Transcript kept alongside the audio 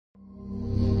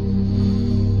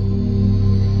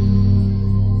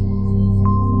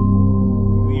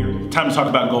time to talk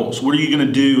about goals. What are you going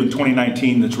to do in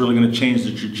 2019 that's really going to change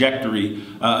the trajectory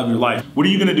of your life? What are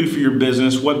you going to do for your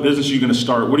business? What business are you going to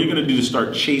start? What are you going to do to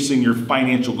start chasing your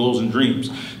financial goals and dreams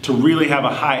to really have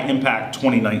a high impact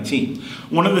 2019?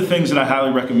 One of the things that I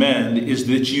highly recommend is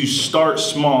that you start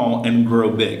small and grow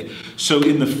big. So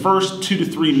in the first 2 to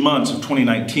 3 months of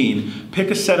 2019, pick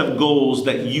a set of goals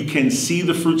that you can see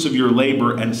the fruits of your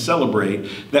labor and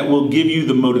celebrate that will give you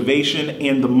the motivation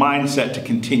and the mindset to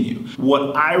continue.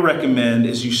 What I recommend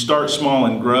is you start small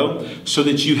and grow so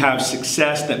that you have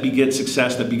success that begets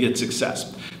success that begets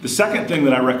success. The second thing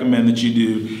that I recommend that you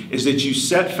do is that you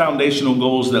set foundational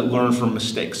goals that learn from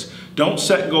mistakes. Don't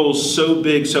set goals so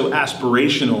big, so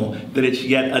aspirational that it's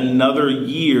yet another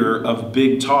year of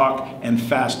big talk and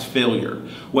fast failure.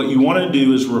 What you want to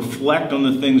do is reflect on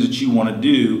the things that you want to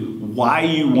do, why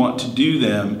you want to do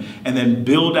them, and then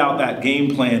build out that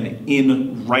game plan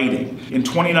in writing. In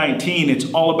 2019, it's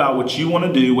all about what you want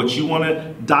to do, what you want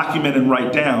to document and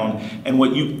write down, and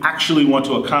what you actually want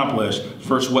to accomplish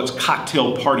versus what's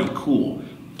cocktail party cool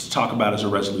to talk about as a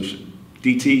resolution.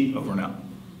 DT, over and out.